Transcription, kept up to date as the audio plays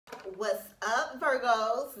What's up,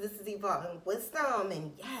 Virgos? This is Evolving Wisdom,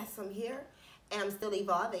 and yes, I'm here, and I'm still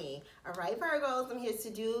evolving. All right, Virgos, I'm here to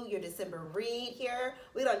do your December read here.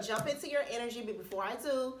 We're going to jump into your energy, but before I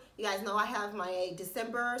do, you guys know I have my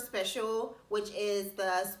December special, which is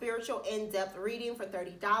the spiritual in-depth reading for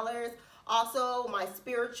 $30. Also, my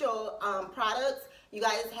spiritual products, you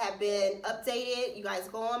guys have been updated. You guys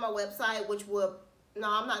go on my website, which will... No,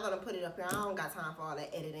 I'm not going to put it up here. I don't got time for all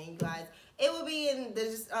that editing, you guys. It will be in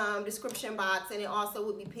the description box, and it also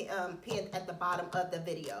will be pinned at the bottom of the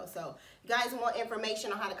video. So, if you guys want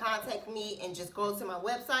information on how to contact me, and just go to my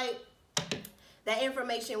website, that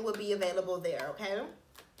information will be available there, okay?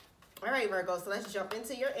 All right, Virgo, so let's jump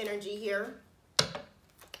into your energy here.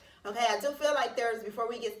 Okay, I do feel like before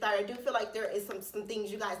we get started, I do feel like there is some things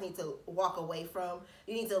you guys need to walk away from.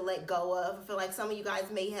 You need to let go of. I feel like some of you guys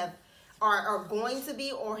may have... are going to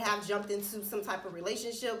be or have jumped into some type of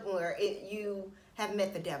relationship where you have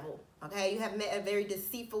met the devil, okay? You have met a very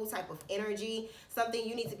deceitful type of energy, something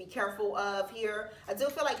you need to be careful of here. I do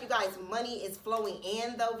feel like you guys' money is flowing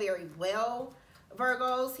in, though, very well,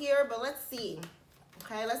 Virgos here, but let's see.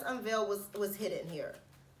 Okay, let's unveil what's hidden here.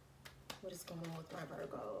 What is going on with my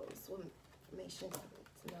Virgos? What information do I need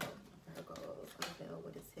to know? Virgos, unveil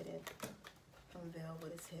what is hidden. Unveil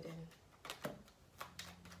what is hidden.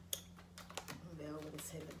 Unveil what is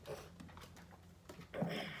hidden.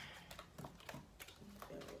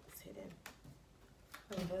 Unveil what is hidden.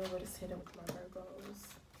 Unveil what is hidden with my Virgos.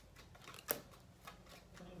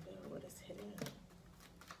 Unveil what is hidden.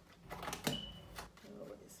 Unveil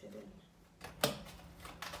what is hidden.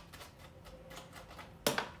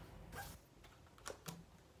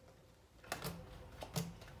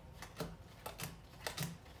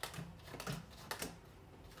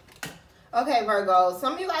 Okay, Virgo,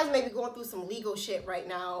 some of you guys may be going through some legal shit right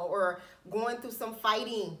now or going through some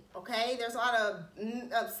fighting, okay? There's a lot of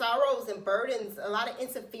sorrows and burdens, a lot of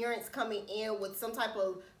interference coming in with some type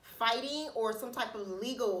of fighting or some type of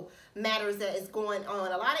legal matters that is going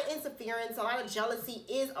on. A lot of interference, a lot of jealousy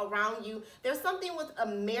is around you. There's something with a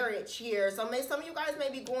marriage here. So some of you guys may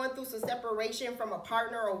be going through some separation from a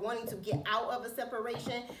partner or wanting to get out of a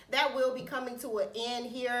separation. That will be coming to an end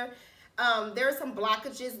here. There's some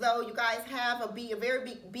blockages, though. You guys have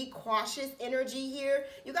be cautious energy here.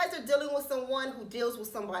 You guys are dealing with someone who deals with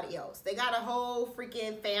somebody else. They got a whole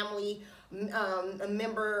freaking family a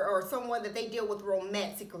member or someone that they deal with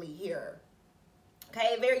romantically here.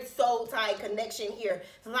 Okay, very soul-tied connection here.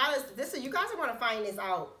 It's a lot of this. You guys are going to find this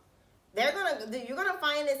out. You're gonna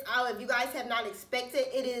find this out if you guys have not expected.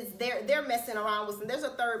 It is they're messing around with some. There's a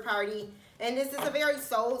third party, and this is a very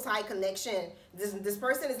soul-tied connection. This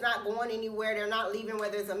person is not going anywhere. They're not leaving,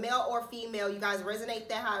 whether it's a male or female. You guys resonate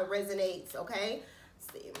that how it resonates, okay?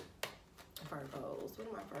 Let's see. Virgos. What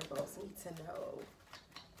do my Virgos need to know?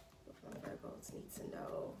 What do my Virgos need to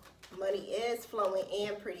know? Money is flowing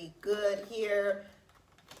in pretty good here.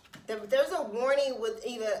 There's a warning with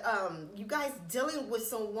either you guys dealing with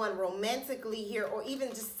someone romantically here, or even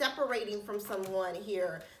just separating from someone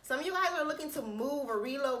here. Some of you guys are looking to move or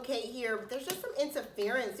relocate here, but there's just some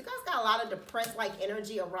interference. You guys got a lot of depressed like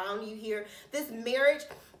energy around you here. This marriage,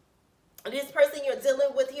 this person you're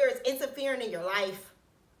dealing with here is interfering in your life.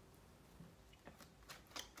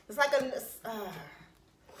 It's like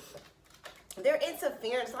they're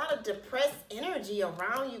interfering. It's a lot of depressed energy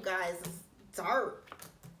around you guys. It's dark.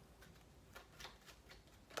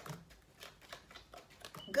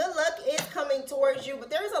 Good luck is coming towards you, but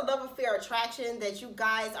there's a love affair attraction that you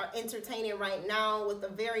guys are entertaining right now with a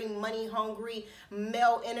very money-hungry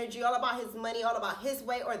male energy, all about his money, all about his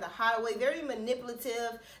way or the highway. Very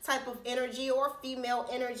manipulative type of energy or female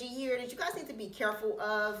energy here that you guys need to be careful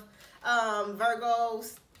of.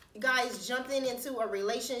 Virgos, you guys jumping into a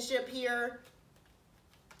relationship here.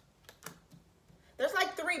 There's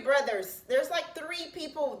like three brothers. There's like three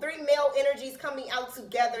people, three male energies coming out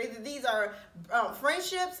together. Either these are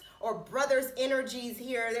friendships or brothers energies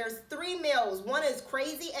here. There's three males. One is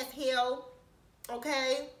crazy as hell,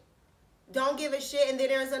 okay? Don't give a shit. And then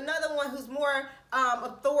there's another one who's more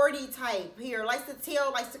authority type here. Likes to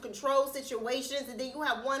tell, likes to control situations. And then you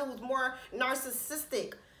have one who's more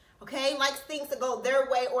narcissistic. Okay, likes things to go their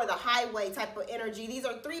way or the highway type of energy. These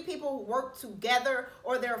are three people who work together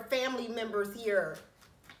or they're family members here.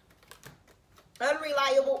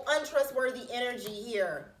 Unreliable, untrustworthy energy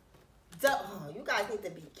here. Oh, you guys need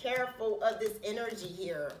to be careful of this energy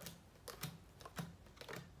here.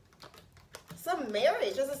 Some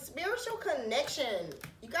marriage, there's a spiritual connection.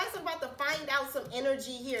 You guys are about to find out some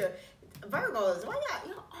energy here. Virgos, why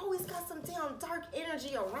y'all always got some damn dark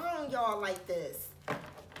energy around y'all like this?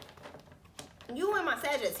 You and my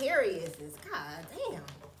Sagittarius is, god damn.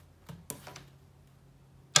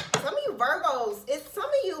 Virgos, it's some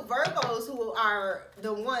of you Virgos who are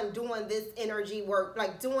the one doing this energy work,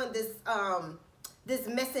 like doing this this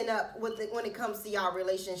messing up with it when it comes to y'all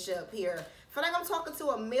relationship here. I feel like I'm talking to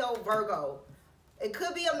a male Virgo. It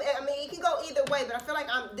could be, I mean, it can go either way, but I feel like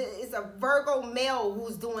it's a Virgo male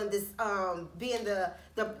who's doing this, being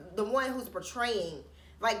the one who's portraying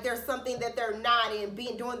like there's something that they're not in,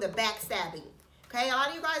 doing the backstabbing. Okay, a lot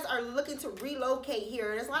of you guys are looking to relocate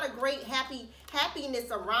here. There's a lot of great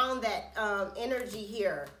happiness around that energy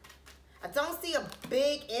here. I don't see a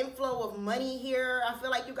big inflow of money here. I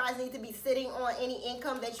feel like you guys need to be sitting on any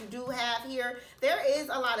income that you do have here. There is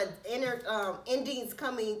a lot of endings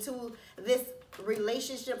coming to this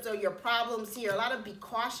relationships or your problems here. A lot of be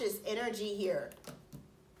cautious energy here.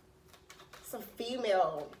 It's a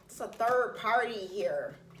female. It's a third party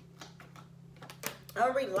here.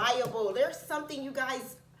 Unreliable. There's something you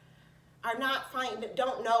guys are not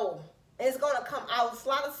don't know. And it's going to come out. It's a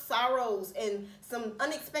lot of sorrows and some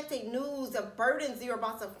unexpected news of burdens you're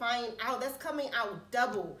about to find out. That's coming out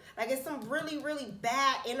double. Like it's some really, really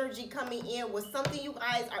bad energy coming in with something you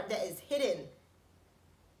guys are that is hidden.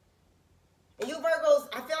 And you Virgos,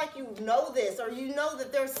 I feel like you know this, or you know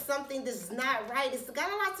that there's something that's not right. It's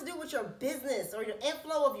got a lot to do with your business or your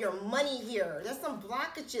inflow of your money here. There's some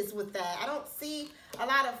blockages with that. I don't see a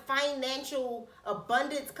lot of financial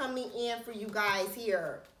abundance coming in for you guys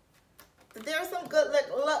here. But there's some good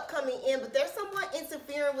luck coming in, but there's someone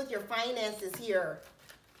interfering with your finances here.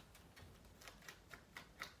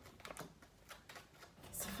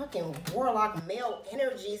 It's a fucking warlock male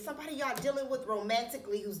energy. Somebody y'all dealing with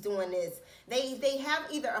romantically who's doing this. They have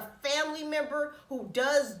either a family member who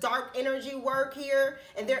does dark energy work here,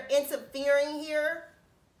 and they're interfering here.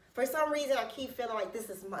 For some reason, I keep feeling like this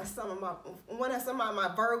is some of my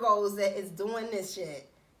Virgos that is doing this shit.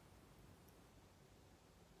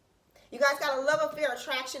 You guys got a love affair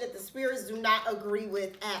attraction that the spirits do not agree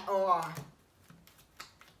with at all.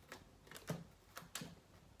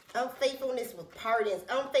 Unfaithfulness with pardons.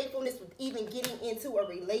 Unfaithfulness with even getting into a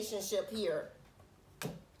relationship here.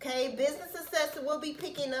 Okay, business success will be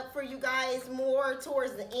picking up for you guys more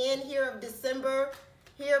towards the end here of December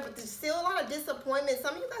here, but there's still a lot of disappointment.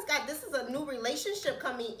 Some of you guys got, this is a new relationship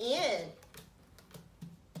coming in.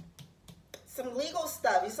 Some legal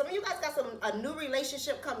stuff. Some of you guys got a new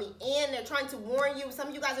relationship coming in. They're trying to warn you. Some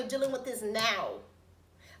of you guys are dealing with this now.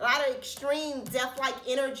 A lot of extreme death-like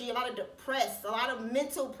energy, a lot of depressed, a lot of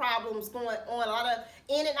mental problems going on, a lot of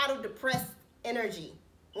in and out of depressed energy.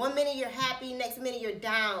 One minute you're happy, next minute you're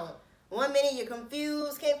down. One minute you're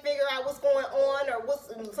confused, can't figure out what's going on,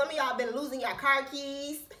 or some of y'all been losing your car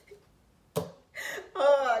keys.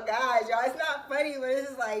 Oh my gosh, y'all, it's not funny, but it's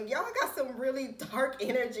just like, y'all got some really dark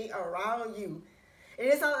energy around you.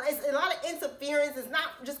 It's a lot of interference. It's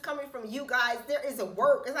not just coming from you guys. There is a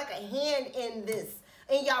work. It's like a hand in this,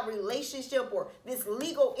 in y'all relationship or this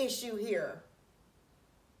legal issue here.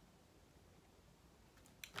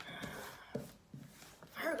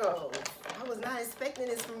 Virgo, I was not expecting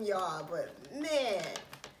this from y'all, but man.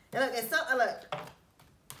 And look,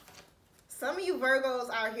 some of you Virgos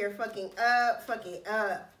out here fucking up.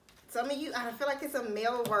 Some of you, I feel like it's a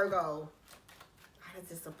male Virgo. A lot of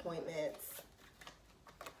disappointments.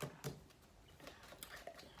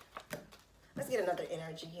 Let's get another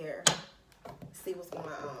energy here. See what's going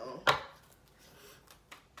on.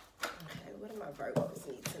 Okay, what do my Virgos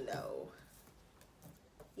need to know?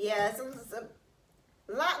 Yeah, so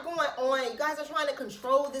a lot going on. You guys are trying to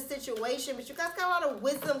control this situation, but you guys got a lot of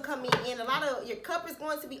wisdom coming in. A lot of your cup is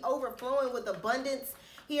going to be overflowing with abundance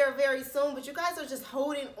here very soon, but you guys are just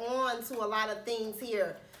holding on to a lot of things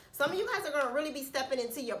here. Some of you guys are going to really be stepping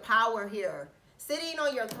into your power here, sitting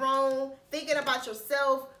on your throne, thinking about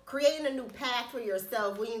yourself, creating a new path for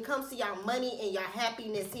yourself when it comes to your money and your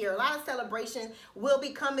happiness here. A lot of celebration will be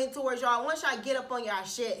coming towards y'all once y'all get up on y'all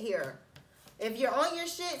shit here. If you're on your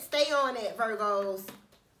shit, stay on it, Virgos.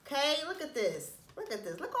 Okay, look at this. Look at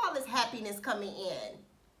this. Look at all this happiness coming in.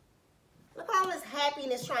 Look at all this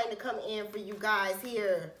happiness trying to come in for you guys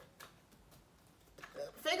here.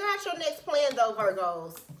 Figure out your next plan, though,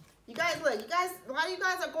 Virgos. You guys, look, a lot of you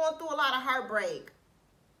guys are going through a lot of heartbreak.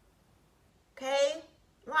 Okay?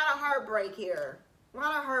 A lot of heartbreak here. A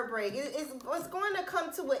lot of heartbreak. It's going to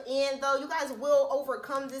come to an end, though. You guys will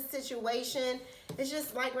overcome this situation. It's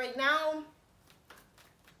just like right now,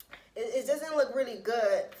 it doesn't look really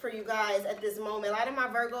good for you guys at this moment. A lot of my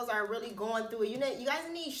Virgos are really going through it. You guys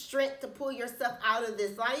need strength to pull yourself out of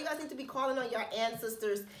this. A lot of you guys need to be calling on your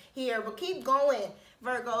ancestors here. But keep going,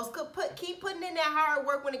 Virgos. Keep putting in that hard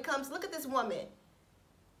work when it comes. Look at this woman.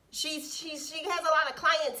 She has a lot of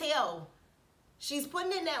clientele. She's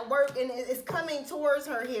putting in that work, and it's coming towards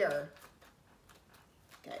her here.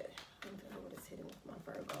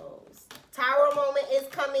 Virgos. Tower moment is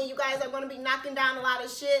coming. You guys are going to be knocking down a lot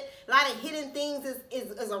of shit. A lot of hidden things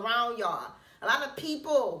is around y'all. A lot of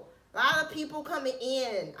people coming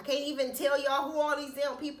in. I can't even tell y'all who all these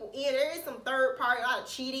damn people in. There is some third party, a lot of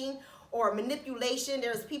cheating or manipulation.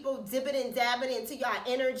 There's people dipping and dabbing into y'all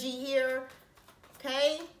energy here.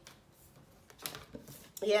 Okay?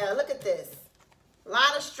 Yeah, look at this. A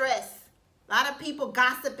lot of stress. A lot of people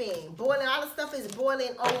gossiping. Boiling. A lot of stuff is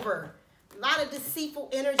boiling over. A lot of deceitful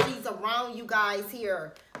energies around you guys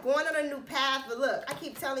here. Going on a new path. But look, I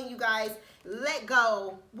keep telling you guys, let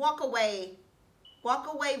go. Walk away.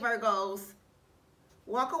 Walk away, Virgos.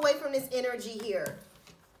 Walk away from this energy here.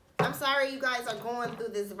 I'm sorry you guys are going through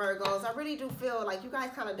this, Virgos. I really do feel like you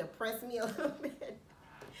guys kind of depress me a little bit.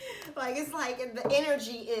 Like, it's like the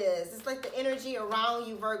energy is. It's like the energy around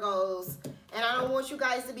you, Virgos. And I don't want you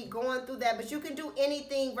guys to be going through that. But you can do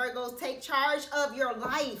anything, Virgos. Take charge of your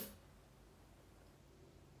life.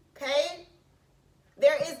 Okay?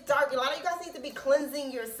 There is dark. A lot of you guys need to be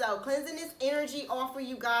cleansing yourself. Cleansing this energy off for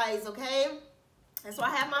you guys, okay? That's why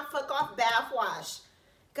I have my fuck off bath wash.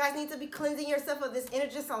 You guys need to be cleansing yourself of this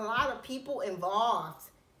energy. Just a lot of people involved.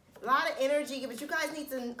 A lot of energy. But you guys need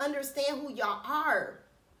to understand who y'all are.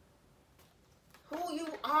 Who you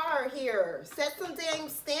are here. Set some damn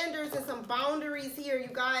standards and some boundaries here, you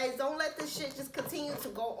guys. Don't let this shit just continue to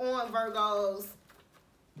go on, Virgos.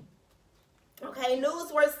 Okay,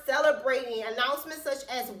 news worth celebrating. Announcements such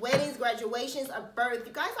as weddings, graduations, or birth.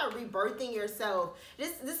 You guys are rebirthing yourself.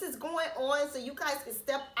 This is going on so you guys can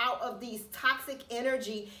step out of these toxic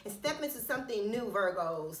energy and step into something new,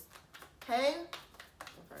 Virgos. Okay?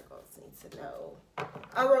 Virgos need to know.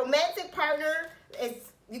 A romantic partner is,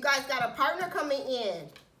 you guys got a partner coming in.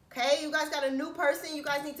 Okay? You guys got a new person you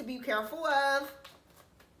guys need to be careful of.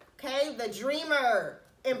 Okay? The dreamer.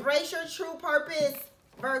 Embrace your true purpose,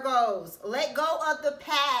 Virgos. Let go of the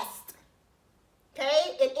past.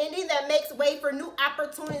 Okay? An ending that makes way for new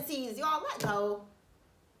opportunities. Y'all, let go.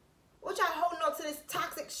 What y'all holding on to this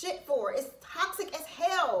toxic shit for? It's toxic as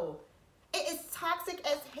hell. It is toxic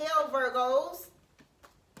as hell, Virgos.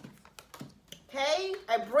 Okay?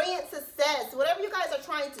 A brilliant success. Whatever you guys are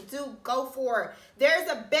trying to do, go for it. There's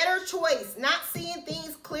a better choice. Not seeing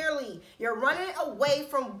things clearly. You're running away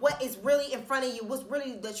from what is really in front of you. What's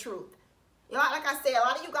really the truth. Y'all, like I said, a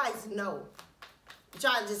lot of you guys know. But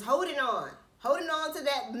y'all just holding on. Holding on to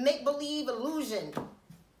that make-believe illusion.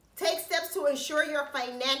 Take steps to ensure your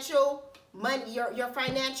financial money, your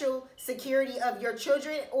financial security of your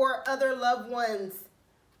children or other loved ones.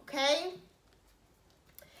 Okay?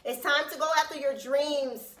 It's time to go after your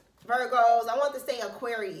dreams, Virgos. I want to say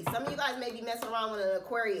Aquarius. Some of you guys may be messing around with an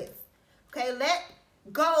Aquarius. Okay, let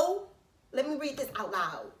go. Let me read this out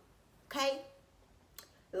loud. Okay?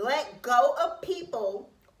 Let go of people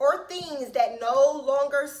or things that no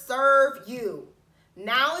longer serve you.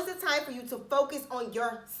 Now is the time for you to focus on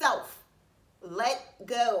yourself. Let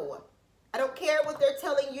go. I don't care what they're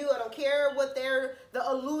telling you. I don't care what the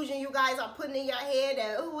illusion you guys are putting in your head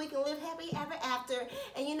that, oh, we can live happy ever after.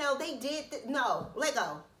 And, you know, they did. No, let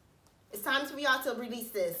go. It's time for y'all to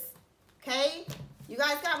release this. Okay? You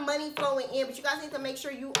guys got money flowing in, but you guys need to make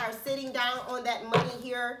sure you are sitting down on that money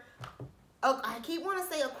here. Oh, I keep wanting to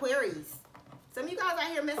say Aquarius. Some of you guys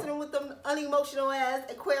out here messing with them unemotional ass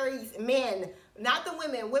Aquarius men. Not the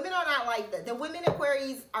women. Women are not like that. The women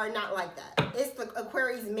Aquarius are not like that. It's the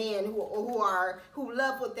Aquarius men who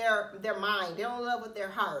love with their mind. They don't love with their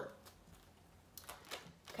heart.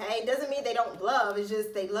 Okay? It doesn't mean they don't love. It's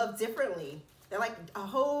just they love differently. They're like a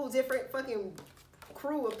whole different fucking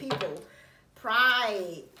crew of people.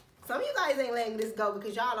 Pride. Some of you guys ain't letting this go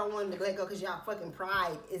because y'all don't want to let go because y'all fucking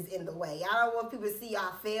pride is in the way. Y'all don't want people to see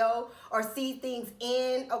y'all fail or see things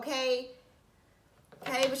end, okay?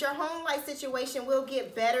 Okay, but your home life situation will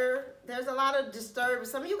get better. There's a lot of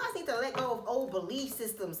disturbance. Some of you guys need to let go of old belief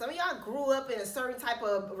systems. Some of y'all grew up in a certain type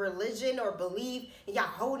of religion or belief, and y'all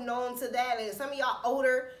holding on to that. And some of y'all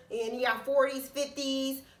older, in your 40s,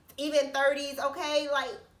 50s, even 30s, okay?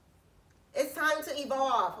 Like, it's time to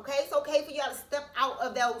evolve, okay? It's okay for y'all to step out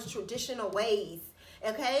of those traditional ways,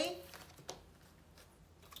 okay?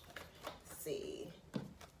 Let's see.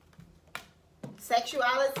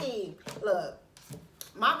 Sexuality. Look.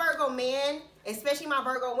 My Virgo men, especially my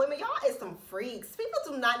Virgo women, y'all is some freaks. People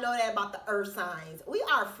do not know that about the earth signs. We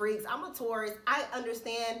are freaks. I'm a Taurus. I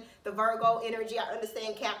understand the Virgo energy. I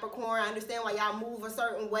understand Capricorn. I understand why y'all move a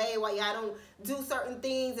certain way, why y'all don't do certain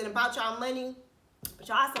things and about y'all money. But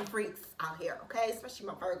y'all some freaks out here, okay? Especially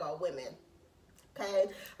my Virgo women, okay?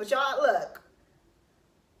 But y'all, look,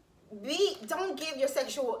 don't give your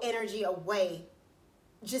sexual energy away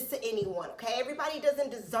just to anyone, okay? Everybody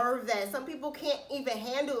doesn't deserve that. Some people can't even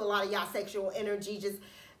handle a lot of y'all sexual energy.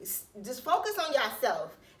 Just focus on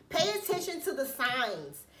yourself. Pay attention to the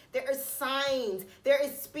signs. There are signs. There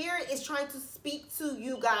is spirit is trying to speak to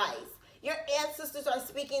you guys. Your ancestors are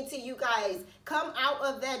speaking to you guys. Come out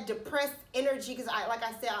of that depressed energy, because like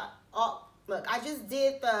I said, look, I just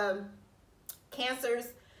did the cancers.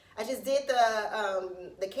 I just did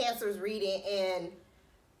the cancers reading, and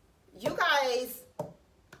you guys,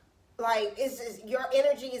 like, it's just, your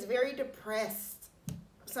energy is very depressed.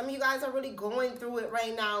 Some of you guys are really going through it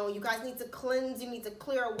right now. You guys need to cleanse. You need to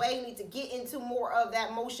clear away. You need to get into more of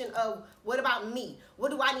that motion of, what about me?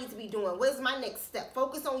 What do I need to be doing? What is my next step?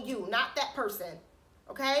 Focus on you, not that person.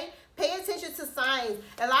 Okay? Pay attention to signs.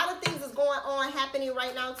 A lot of things is going on happening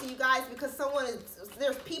right now to you guys because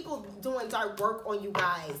there's people doing dark work on you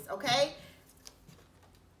guys. Okay?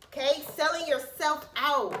 Okay? Selling yourself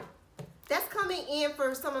out. That's coming in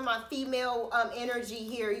for some of my female energy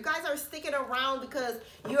here. You guys are sticking around because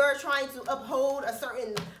you're trying to uphold a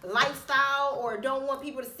certain lifestyle, or don't want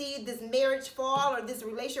people to see this marriage fall or this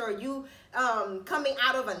relationship, or you coming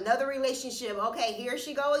out of another relationship. Okay, here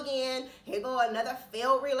she go again. Here go another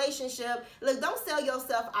failed relationship. Look, don't sell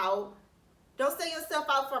yourself out. Don't sell yourself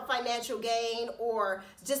out for financial gain or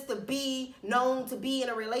just to be known to be in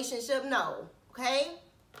a relationship. No, okay?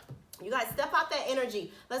 You guys step out that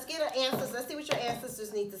energy. Let's get an ancestor. Let's see what your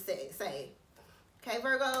ancestors need to say. Okay,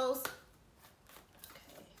 Virgos. Okay,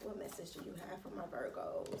 what message do you have for my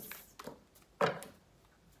Virgos?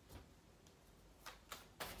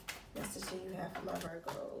 Message do you have for my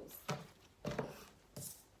Virgos?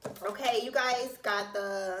 Okay, you guys got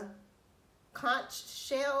the conch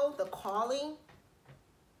shell, the calling.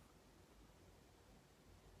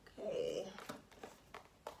 Okay.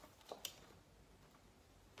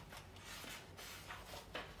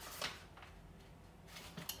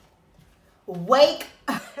 Wake.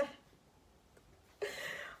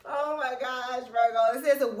 Oh my gosh, Virgo. It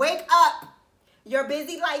says, wake up. Your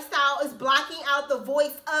busy lifestyle is blocking out the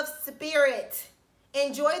voice of spirit.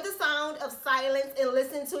 Enjoy the sound of silence and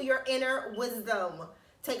listen to your inner wisdom.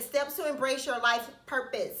 Take steps to embrace your life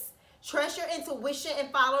purpose. Trust your intuition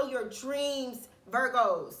and follow your dreams,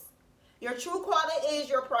 Virgos. Your true quality is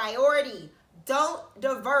your priority. Don't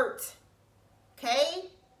divert. Okay?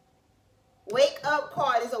 Wake up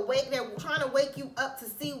card is a wake. They're trying to wake you up to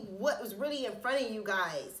see what was really in front of you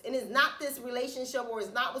guys. And it's not this relationship, or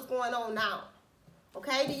it's not what's going on now.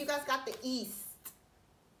 Okay? Then you guys got the East.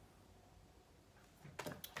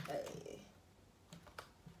 Okay.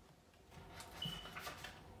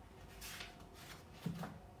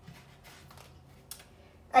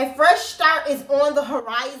 A fresh start is on the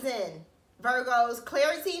horizon, Virgos.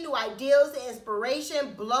 Clarity, new ideas, and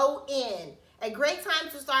inspiration blow in. A great time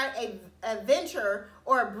to start a venture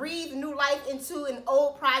or breathe new life into an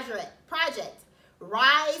old project.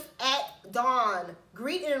 Rise at dawn.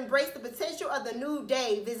 Greet and embrace the potential of the new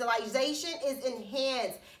day. Visualization is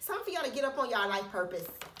enhanced. It's time for y'all to get up on y'all life purpose.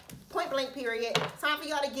 Point blank period. Time for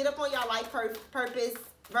y'all to get up on y'all life purpose,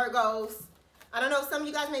 Virgos. I don't know, some of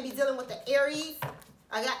you guys may be dealing with the Aries.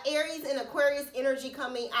 I got Aries and Aquarius energy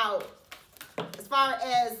coming out as far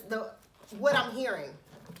as what I'm hearing.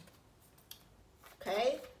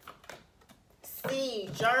 Okay? See,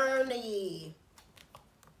 journey.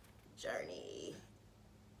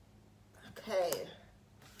 Okay.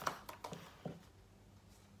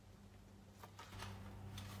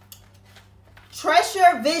 Trust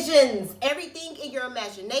your visions. Everything in your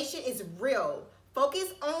imagination is real.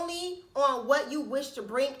 Focus only on what you wish to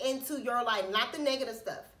bring into your life, not the negative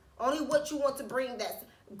stuff. Only what you want to bring that's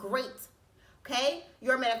great. Okay?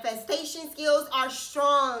 Your manifestation skills are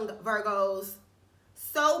strong, Virgos.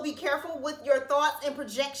 So be careful with your thoughts and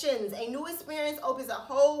projections. A new experience opens a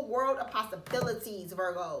whole world of possibilities,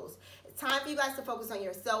 Virgos. It's time for you guys to focus on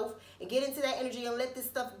yourself and get into that energy and let this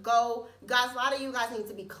stuff go. Guys, a lot of you guys need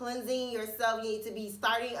to be cleansing yourself. You need to be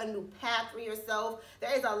starting a new path for yourself.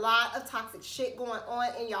 There is a lot of toxic shit going on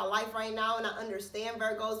in your life right now, and I understand,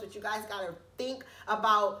 Virgos, but you guys got to think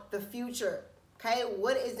about the future. Okay?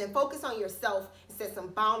 What is, and focus on yourself and set some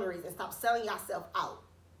boundaries and stop selling yourself out.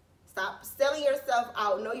 Stop selling yourself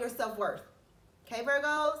out. Know your self-worth. Okay,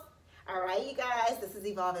 Virgos? All right, you guys. This is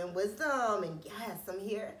Evolving Wisdom. And yes, I'm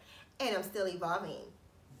here. And I'm still evolving.